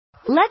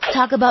Let's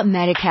talk about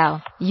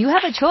Medi-Cal. You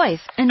have a choice,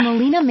 and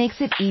Molina makes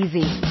it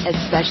easy,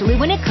 especially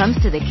when it comes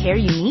to the care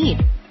you need.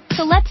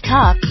 So let's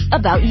talk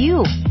about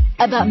you,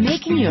 about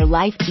making your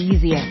life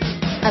easier,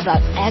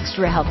 about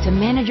extra help to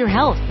manage your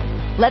health.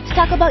 Let's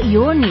talk about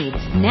your needs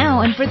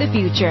now and for the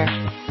future.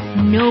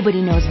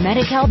 Nobody knows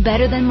Medi-Cal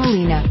better than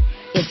Molina.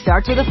 It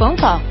starts with a phone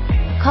call.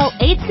 Call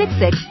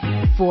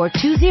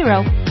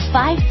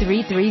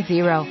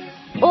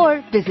 866-420-5330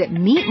 or visit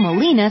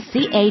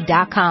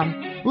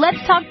meetmolinaca.com.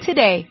 Let's talk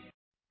today.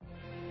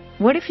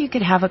 What if you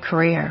could have a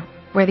career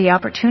where the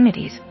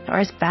opportunities are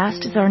as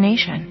vast as our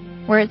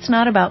nation, where it's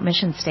not about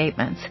mission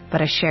statements,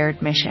 but a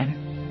shared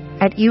mission?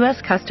 At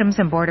U.S. Customs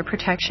and Border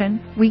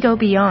Protection, we go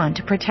beyond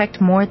to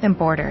protect more than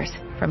borders.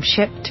 From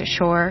ship to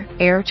shore,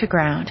 air to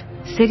ground,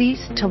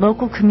 cities to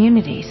local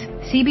communities,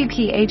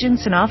 CBP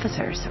agents and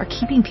officers are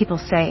keeping people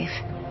safe.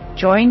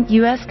 Join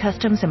U.S.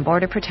 Customs and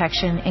Border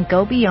Protection and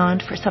go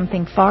beyond for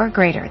something far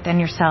greater than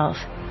yourself.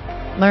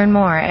 Learn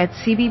more at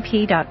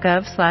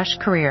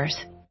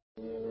cbp.gov/careers.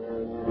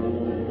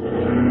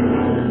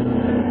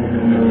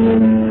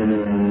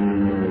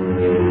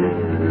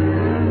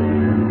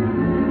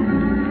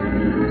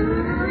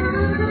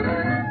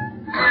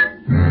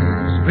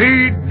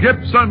 Speed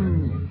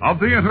Gibson of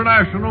the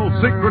International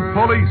Secret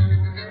Police.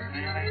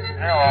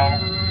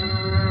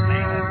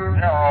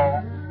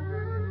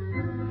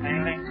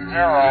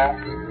 Zero.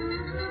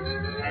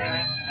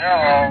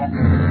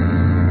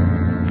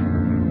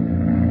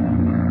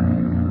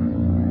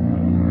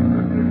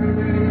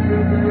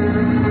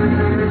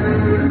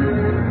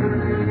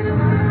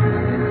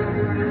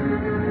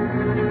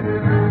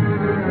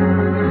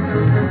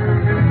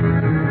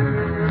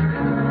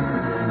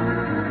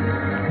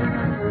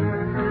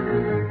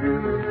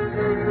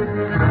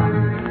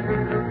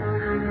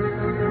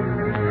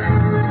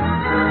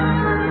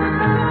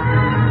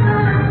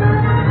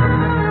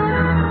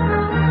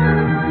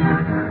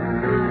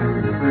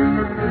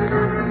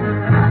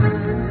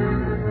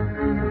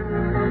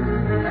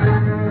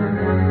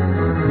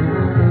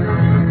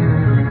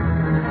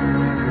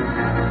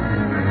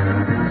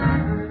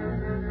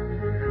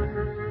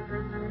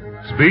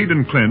 Speed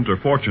and Clint are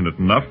fortunate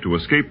enough to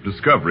escape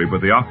discovery by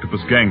the octopus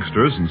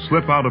gangsters and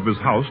slip out of his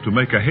house to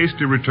make a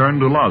hasty return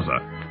to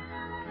Laza.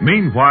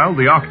 Meanwhile,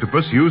 the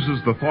octopus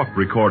uses the thought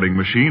recording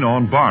machine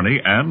on Barney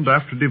and,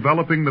 after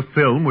developing the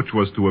film which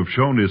was to have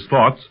shown his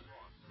thoughts,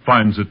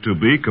 finds it to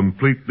be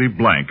completely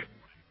blank.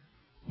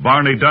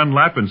 Barney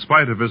Dunlap, in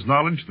spite of his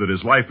knowledge that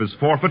his life is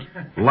forfeit,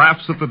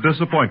 laughs at the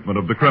disappointment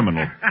of the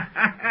criminal.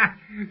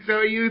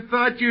 So you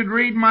thought you'd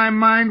read my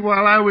mind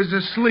while I was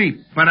asleep,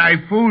 but I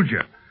fooled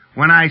you.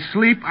 When I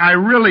sleep, I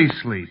really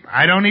sleep.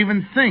 I don't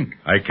even think.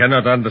 I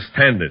cannot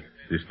understand it.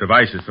 This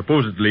device is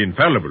supposedly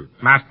infallible.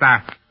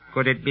 Master,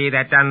 could it be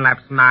that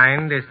Dunlap's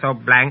mind is so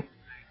blank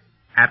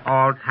at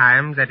all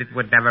times that it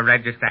would never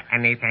register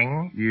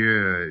anything?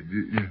 Yeah.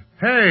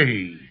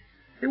 Hey,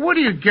 where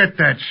do you get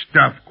that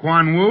stuff,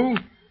 Quan Wu?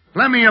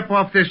 Let me up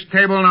off this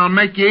table and I'll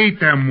make you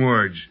eat them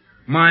words.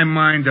 My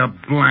mind a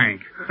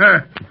blank.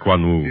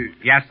 Quan Wu.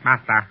 Yes,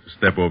 Master.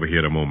 Step over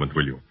here a moment,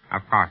 will you?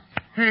 Of course.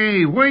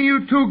 Hey, where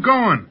you two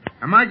going?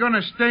 Am I going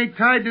to stay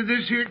tied to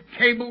this here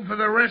table for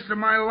the rest of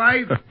my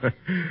life?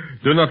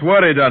 Do not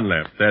worry,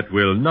 Dunlap. That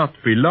will not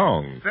be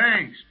long.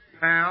 Thanks,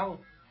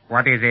 pal.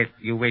 What is it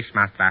you wish,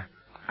 Master?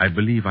 I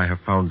believe I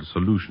have found a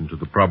solution to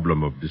the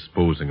problem of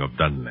disposing of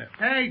Dunlap.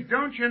 Hey,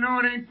 don't you know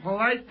it ain't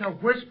polite to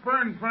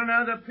whisper in front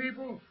of other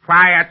people?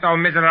 Quiet, oh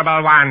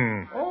miserable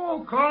one.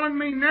 Oh, calling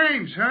me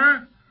names,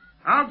 huh?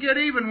 I'll get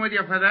even with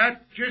you for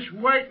that. Just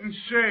wait and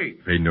see.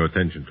 Pay no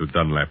attention to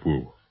Dunlap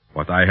Wu.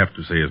 What I have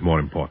to say is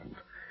more important.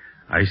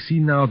 I see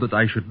now that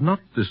I should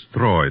not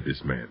destroy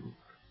this man.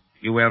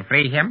 You will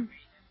free him?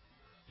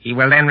 He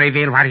will then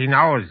reveal what he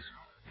knows.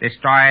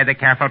 Destroy the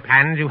careful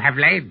plans you have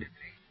laid.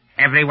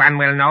 Everyone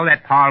will know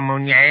that Paul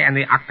Mounier and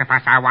the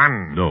octopus are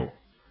one. No.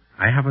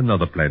 I have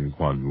another plan,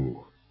 Quan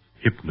Wu.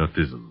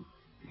 Hypnotism.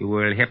 You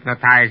will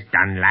hypnotize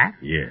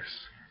Dunlap? Yes.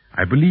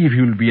 I believe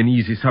he will be an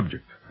easy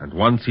subject, and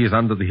once he is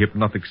under the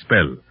hypnotic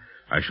spell,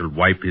 I shall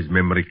wipe his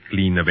memory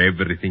clean of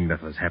everything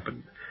that has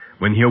happened.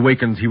 When he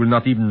awakens, he will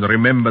not even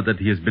remember that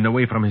he has been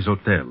away from his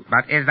hotel.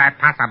 But is that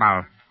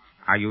possible?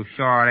 Are you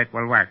sure it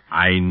will work?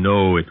 I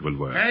know it will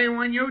work. Hey,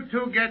 when you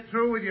two get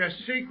through with your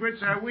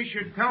secrets, I wish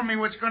you'd tell me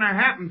what's going to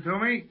happen to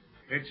me.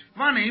 It's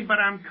funny, but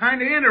I'm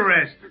kind of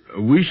interested.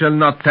 We shall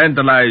not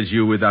tantalize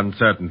you with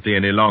uncertainty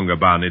any longer,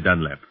 Barney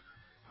Dunlap.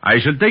 I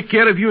shall take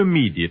care of you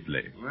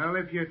immediately. Well,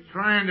 if you're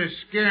trying to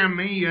scare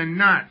me, you're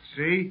not,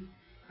 see?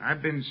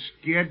 I've been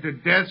scared to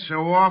death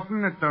so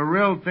often that the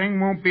real thing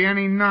won't be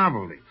any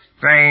novelty.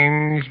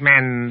 Strange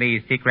men,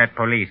 these secret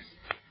police.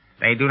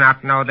 They do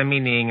not know the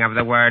meaning of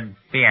the word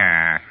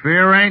fear.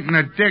 Fear ain't in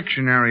the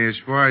dictionary as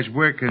far as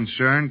we're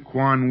concerned,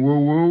 Quan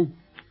Wu-Wu.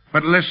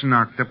 But listen,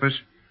 Octopus,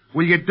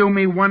 will you do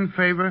me one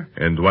favor?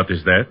 And what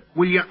is that?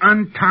 Will you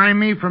untie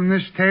me from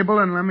this table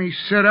and let me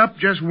sit up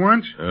just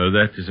once?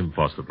 That is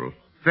impossible.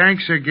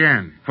 Thanks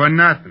again. For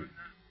nothing.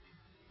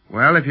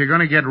 Well, if you're going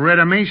to get rid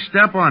of me,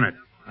 step on it.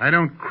 I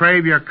don't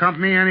crave your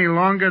company any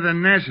longer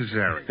than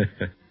necessary.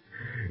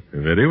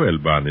 Very well,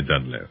 Barney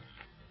Dunlap.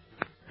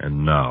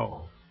 And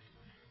now,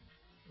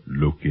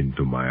 look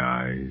into my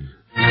eyes.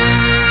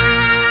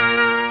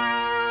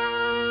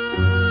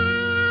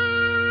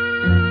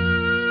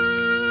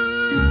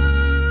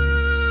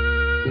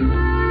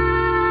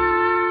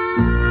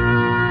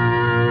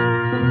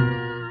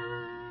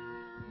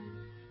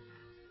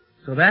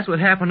 So that's what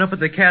happened up at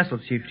the castle,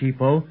 Chief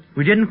Tipo.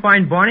 We didn't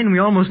find Barney, and we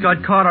almost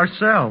got caught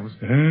ourselves.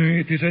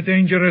 It is a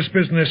dangerous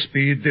business,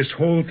 Speed, this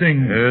whole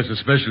thing. Yes,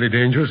 especially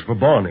dangerous for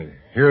Barney.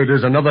 Here it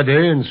is another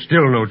day and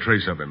still no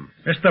trace of him.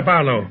 Mr.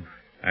 Barlow,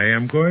 I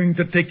am going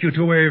to take you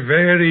to a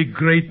very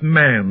great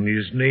man.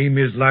 His name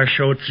is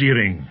Lasho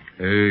Tsiring.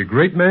 A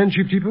great man,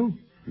 Chief Tipo?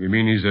 You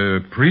mean he's a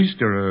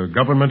priest or a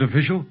government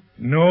official?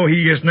 No,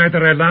 he is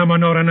neither a lama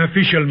nor an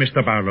official,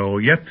 Mr. Barlow.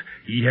 Yet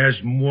he has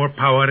more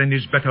power and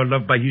is better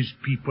loved by his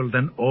people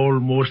than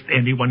almost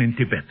anyone in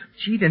Tibet.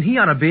 Gee, then he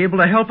ought to be able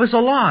to help us a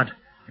lot.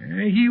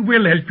 He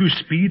will help you,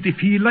 Speed, if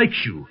he likes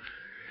you.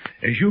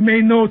 As you may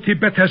know,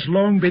 Tibet has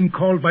long been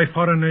called by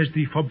foreigners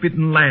the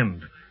Forbidden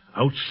Land.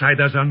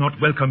 Outsiders are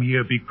not welcome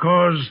here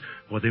because,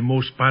 for the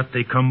most part,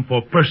 they come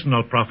for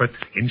personal profit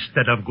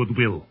instead of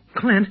goodwill.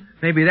 Clint,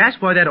 maybe that's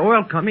why that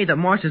oil company that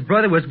Marsh's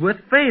brother was with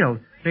failed.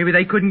 Maybe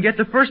they couldn't get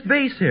to first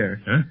base here.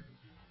 Huh?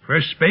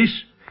 First base?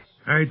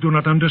 I do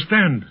not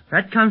understand.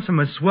 That comes from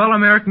a swell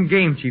American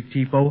game, Chief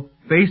Tipo.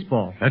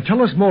 Baseball.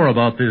 Tell us more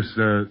about this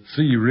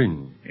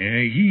Tsiring.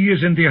 He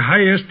is in the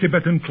highest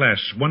Tibetan class,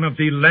 one of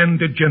the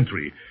landed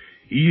gentry.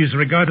 He is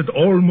regarded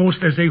almost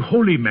as a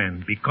holy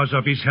man because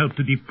of his help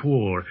to the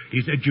poor,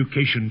 his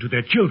education to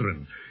their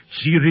children.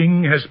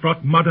 Tsiring has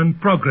brought modern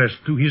progress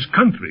to his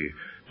country,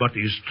 but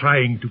is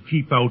trying to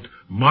keep out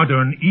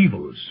modern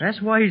evils.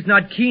 That's why he's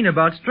not keen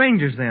about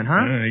strangers then,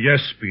 huh? Yes,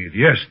 Speed,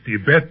 yes.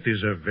 Tibet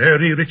is a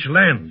very rich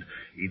land.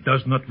 He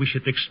does not wish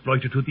it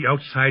exploited to the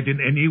outside in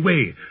any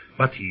way,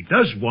 but he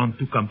does want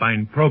to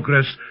combine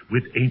progress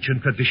with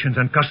ancient traditions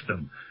and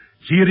custom.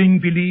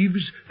 Tsiring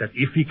believes that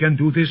if he can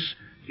do this,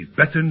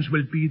 Tibetans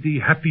will be the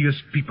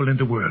happiest people in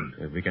the world.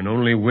 If we can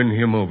only win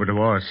him over to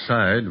our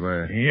side,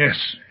 why... Yes,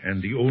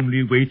 and the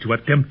only way to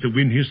attempt to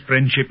win his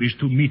friendship is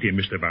to meet him,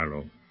 Mr.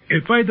 Barlow.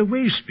 By the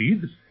way,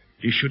 Speed,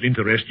 this should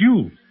interest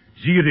you.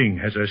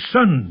 Tsiring has a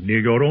son near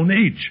your own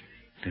age.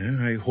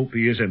 I hope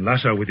he is in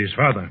Lhasa with his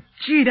father.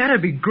 Gee,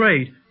 that'd be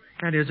great.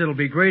 That is, it'll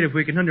be great if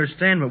we can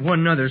understand what one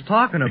another's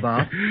talking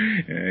about.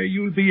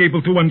 You'll be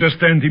able to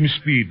understand him,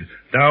 Speed.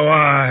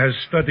 Dawa has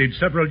studied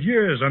several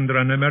years under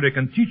an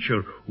American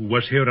teacher who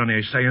was here on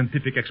a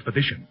scientific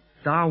expedition.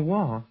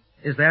 Dawa?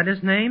 Is that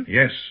his name?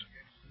 Yes.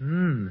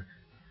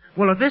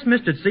 Well, if this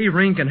Mr.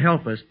 Tsiring can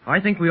help us, I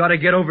think we ought to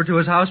get over to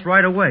his house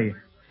right away.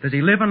 Does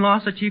he live in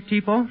Lhasa, Chief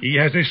Tipo? He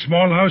has a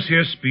small house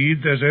here, Speed.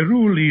 As a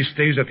rule, he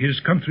stays at his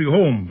country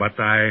home, but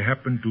I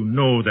happen to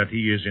know that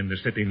he is in the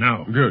city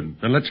now. Good.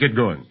 Then let's get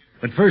going.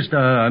 But first,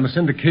 I must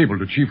send a cable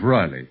to Chief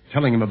Riley,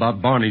 telling him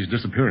about Barney's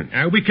disappearance.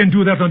 We can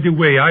do that on the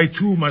way. I,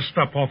 too, must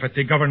stop off at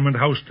the government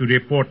house to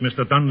report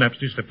Mr. Dunlap's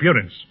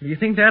disappearance. Do you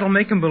think that'll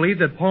make him believe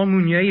that Paul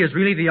Mounier is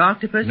really the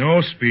octopus? No,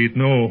 Speed,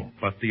 no.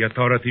 But the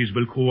authorities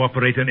will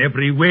cooperate in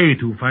every way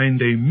to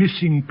find a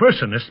missing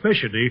person,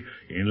 especially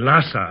in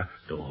Lhasa,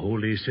 the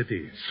holy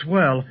city.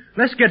 Swell.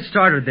 Let's get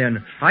started,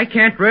 then. I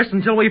can't rest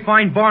until we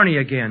find Barney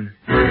again.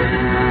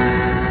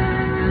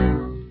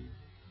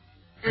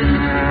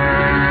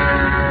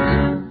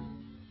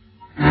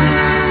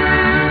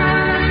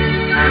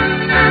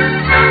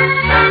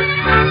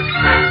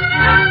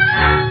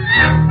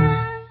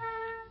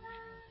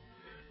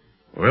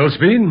 Well,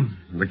 Speed,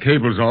 the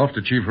cable's off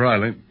to Chief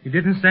Riley. You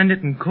didn't send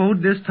it in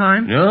code this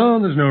time?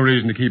 No, there's no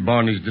reason to keep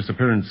Barney's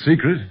disappearance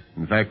secret.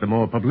 In fact, the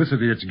more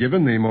publicity it's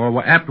given, the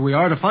more apt we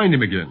are to find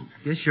him again.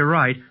 Guess you're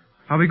right.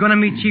 Are we going to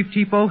meet Chief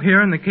Tipo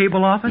here in the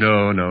cable office?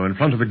 No, in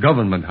front of the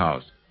government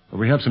house. But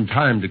we have some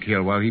time to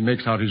kill while he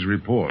makes out his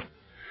report.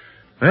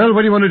 Well,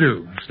 what do you want to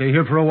do? Stay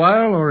here for a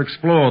while or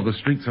explore the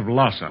streets of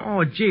Lhasa?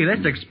 Oh, gee,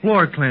 let's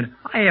explore, Clint.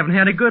 I haven't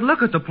had a good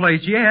look at the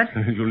place yet.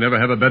 You'll never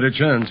have a better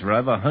chance, for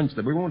I've a hunch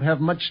that we won't have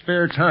much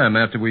spare time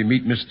after we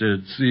meet Mr.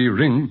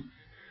 Tsiring.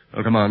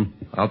 Well, come on.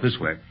 Out this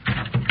way.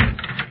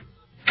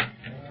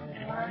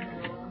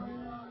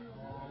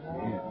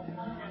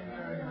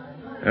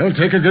 Well,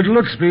 take a good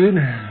look, Speed.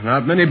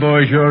 Not many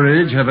boys your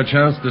age have a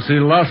chance to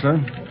see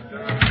Lhasa.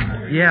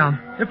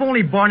 Yeah, if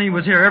only Barney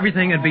was here,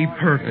 everything would be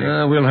perfect.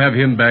 We'll have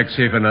him back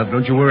safe enough.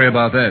 Don't you worry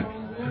about that.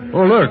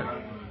 Oh, look.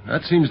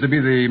 That seems to be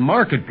the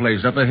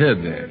marketplace up ahead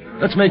there.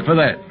 Let's make for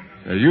that.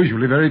 They're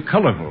usually very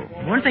colorful.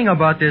 One thing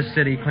about this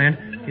city, Clint,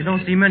 you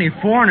don't see many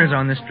foreigners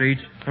on the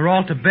streets. They're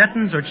all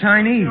Tibetans or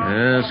Chinese.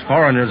 Yes,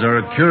 foreigners are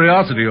a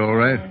curiosity, all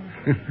right.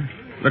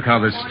 Look how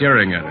they're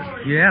staring at us.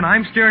 Yeah, and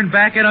I'm staring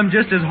back at them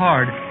just as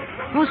hard.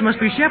 Those must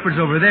be shepherds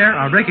over there.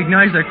 I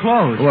recognize their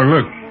clothes. Oh, and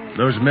look.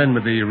 Those men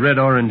with the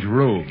red-orange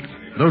robes.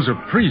 Those are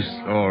priests,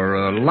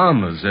 or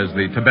lamas, as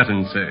the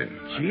Tibetans say.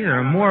 Gee, there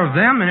are more of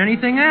them than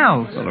anything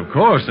else. Well, of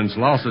course, since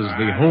Lhasa's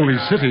the holy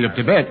city of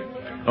Tibet.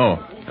 Oh,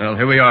 well,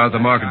 here we are at the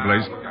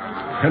marketplace.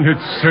 And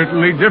it's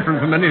certainly different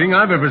from anything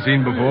I've ever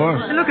seen before.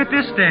 And look at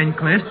this stand,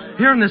 Clint.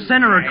 Here in the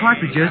center are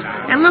cartridges,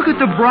 and look at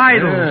the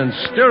bridle. Yeah, and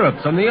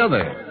stirrups on the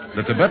other.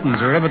 The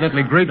Tibetans are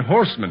evidently great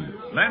horsemen.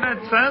 Leonard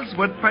says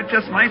would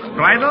purchase nice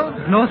bridle?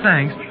 No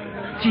thanks.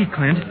 Gee,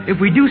 Clint, if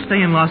we do stay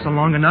in Lhasa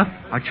long enough,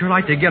 I'd sure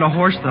like to get a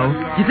horse, though.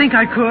 You think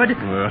I could?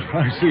 Well,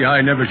 I see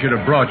I never should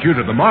have brought you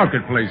to the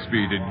marketplace,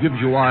 Speed. It gives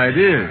you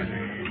ideas.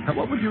 Now,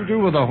 what would you do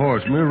with a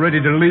horse when we're ready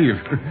to leave?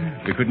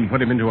 We couldn't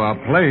put him into our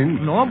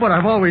plane. No, but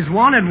I've always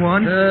wanted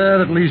one.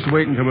 At least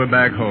wait until we're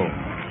back home.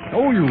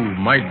 Oh, you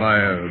might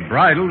buy a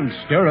bridle and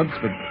stirrups,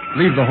 but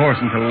leave the horse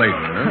until later,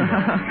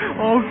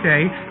 huh?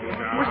 Okay.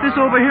 What's this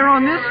over here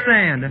on this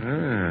stand?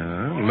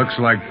 Looks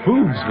like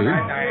food, Speed.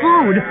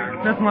 Food?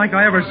 Nothing like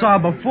I ever saw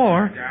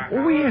before.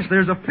 Oh, yes,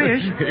 there's a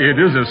fish. It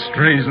is a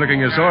strange-looking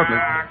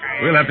assortment.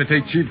 We'll have to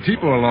take Chief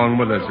Tipo along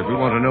with us if we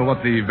want to know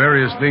what the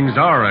various things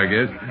are, I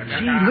guess.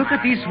 Gee, look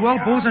at these swell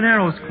bows and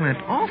arrows, Clint.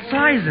 All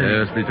sizes.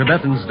 Yes, the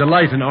Tibetans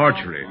delight in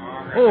archery.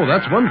 Oh,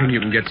 that's one thing you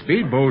can get,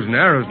 Speed. Bows and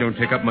arrows don't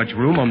take up much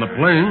room on the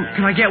plane.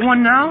 Can I get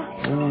one now?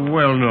 Oh,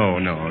 well,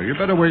 no. You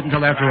better wait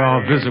until after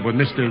our visit with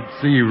Mr.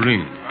 C.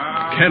 Ring.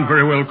 Can't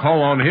very well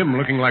call on him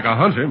looking like a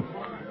hunter.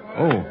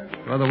 Oh,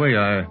 by the way,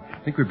 I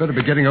think we'd better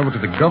be getting over to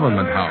the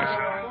government house.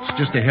 It's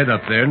just ahead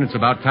up there, and it's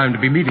about time to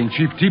be meeting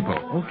Chief Tipo.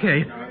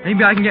 Okay.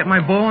 Maybe I can get my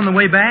bow on the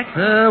way back?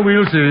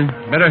 We'll see.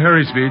 Better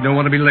hurry, Speed. Don't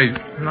want to be late.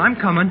 I'm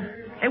coming.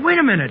 Hey, wait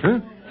a minute. Huh?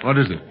 What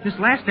is it? This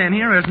last stand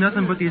here has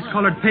nothing but these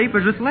colored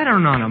papers with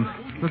lettering on them.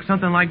 Looks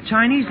something like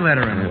Chinese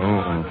lettering.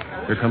 Oh.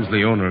 Here comes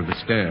the owner of the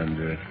stand.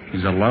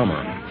 He's a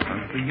lama.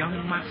 Does the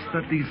young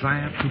master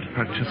desire to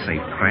purchase a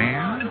prayer?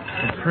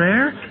 A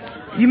prayer?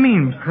 You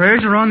mean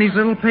prayers are on these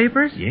little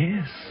papers?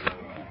 Yes.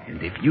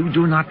 And if you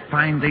do not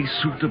find a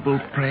suitable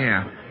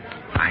prayer,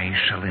 I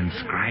shall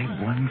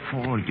inscribe one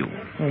for you.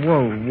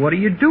 Whoa, what do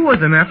you do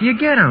with them after you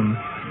get them?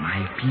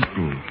 My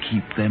people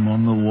keep them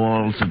on the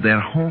walls of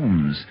their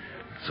homes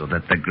so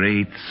that the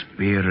great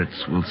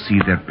spirits will see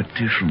their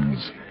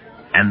petitions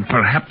and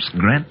perhaps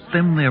grant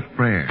them their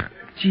prayer.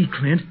 Gee,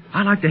 Clint,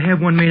 I'd like to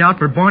have one made out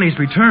for Barney's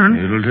return.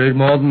 It'll take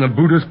more than a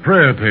Buddhist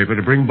prayer paper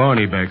to bring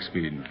Barney back,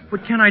 Speed.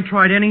 But can I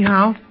try it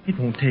anyhow? It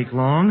won't take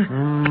long.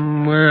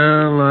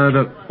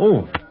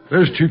 Oh,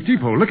 there's Chief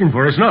Tipo looking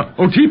for us now.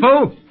 Oh,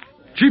 Tipo!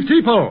 Chief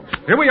Tipo!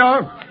 Here we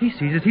are. He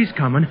sees it. He's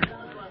coming.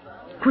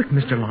 Quick,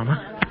 Mr.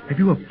 Lama. Have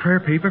you a prayer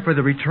paper for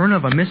the return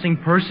of a missing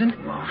person?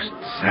 Most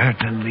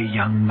certainly,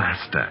 young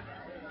master.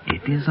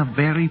 It is a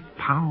very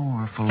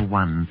powerful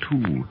one,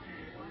 too.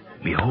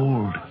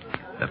 Behold,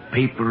 the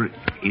paper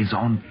is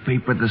on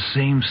paper the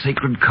same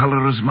sacred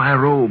color as my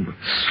robe.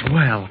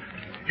 Swell.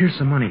 Here's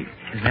some money.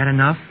 Is that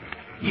enough?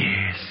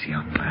 Yes,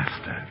 young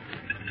master.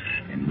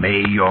 And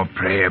may your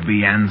prayer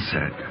be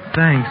answered.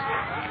 Thanks.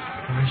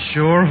 I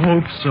sure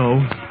hope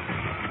so.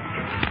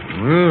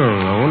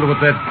 Well, I wonder what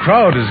that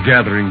crowd is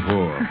gathering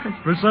for.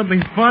 For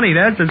something funny,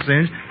 that's a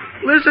cinch.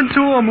 Listen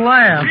to them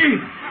laugh. Speed!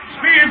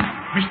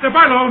 Mr.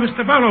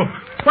 Barlow!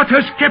 What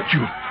has kept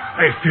you?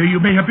 I fear you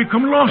may have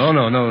become lost. Oh,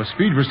 no.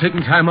 Speed was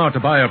taking time out to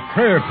buy a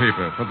prayer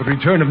paper for the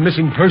return of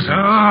missing persons.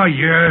 Ah,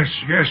 yes.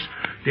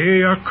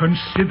 They are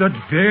considered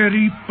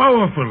very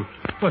powerful.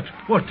 But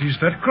what is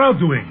that crowd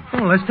doing?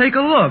 Oh, let's take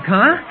a look,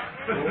 huh?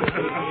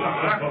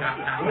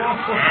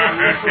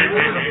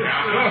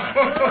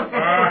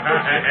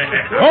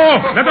 Oh,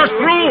 let us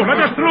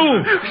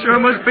through. Sure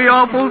must be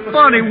awful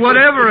funny,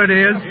 whatever it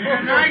is.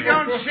 And I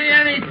don't see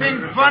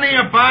anything funny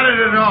about it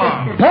at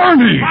all.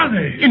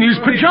 Barney! In his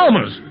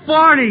pajamas!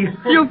 Barney,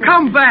 you've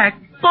come back.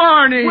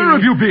 Barney! Where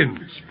have you been?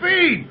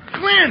 Speed!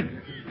 Clint!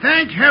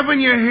 Thank heaven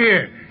you're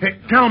here. Hey,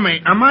 tell me,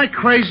 am I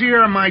crazy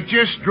or am I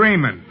just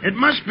dreaming? It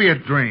must be a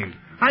dream.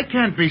 I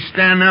can't be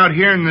standing out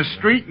here in the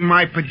street in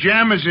my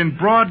pajamas in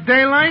broad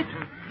daylight.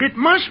 It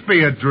must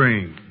be a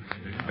dream.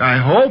 I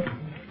hope.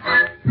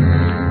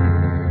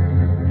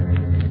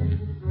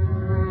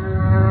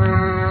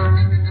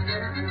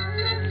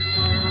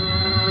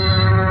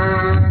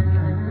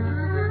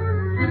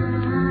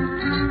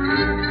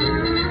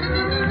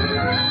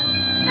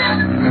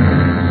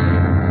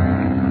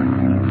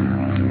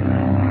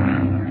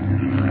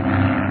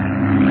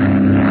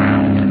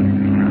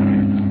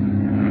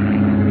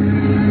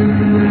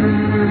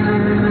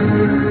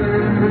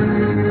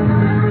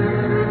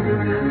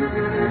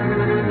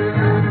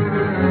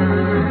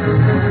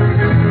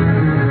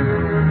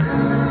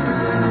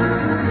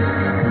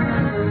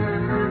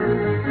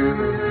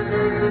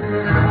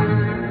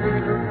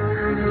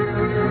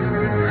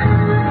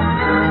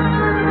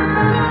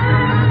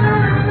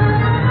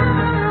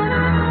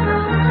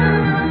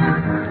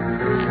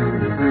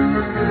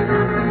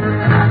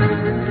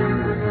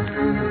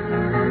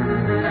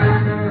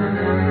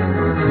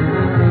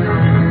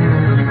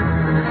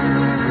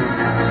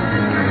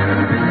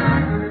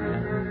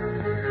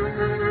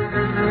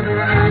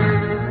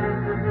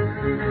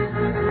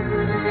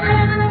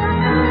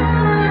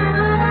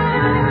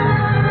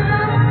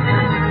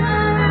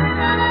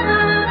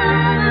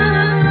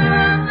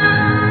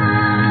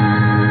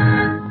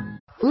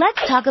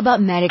 talk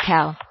about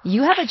Medi-Cal.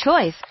 You have a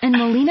choice, and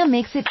Molina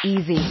makes it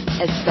easy,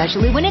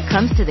 especially when it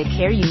comes to the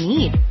care you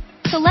need.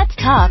 So let's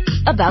talk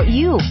about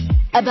you,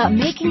 about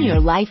making your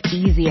life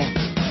easier,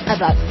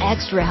 about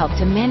extra help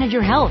to manage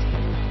your health.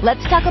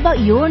 Let's talk about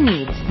your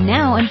needs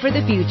now and for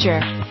the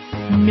future.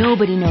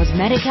 Nobody knows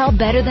Medi-Cal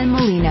better than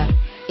Molina.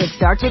 It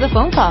starts with a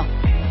phone call.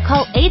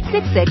 Call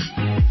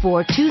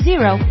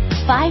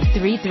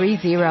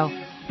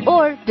 866-420-5330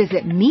 or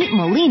visit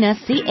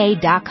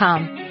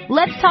meetmolinaca.com.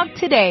 Let's talk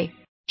today.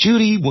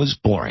 Judy was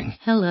boring.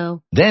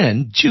 Hello.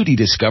 Then Judy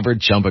discovered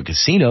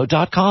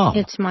ChumbaCasino.com.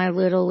 It's my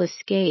little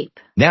escape.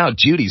 Now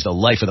Judy's the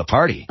life of the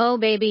party. Oh,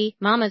 baby,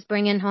 mama's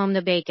bringing home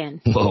the bacon.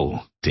 Whoa,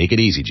 take it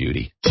easy,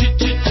 Judy.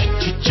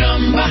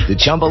 The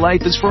Chumba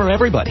life is for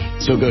everybody.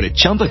 So go to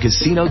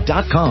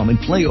ChumbaCasino.com and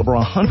play over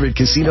 100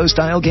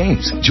 casino-style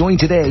games. Join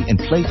today and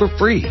play for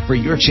free for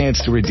your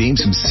chance to redeem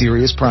some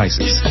serious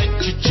prizes.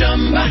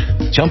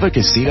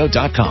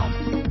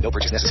 ChumbaCasino.com. No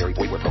purchase necessary.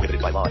 Void where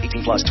prohibited by law.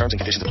 18+ terms and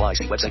conditions apply.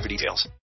 See website for details.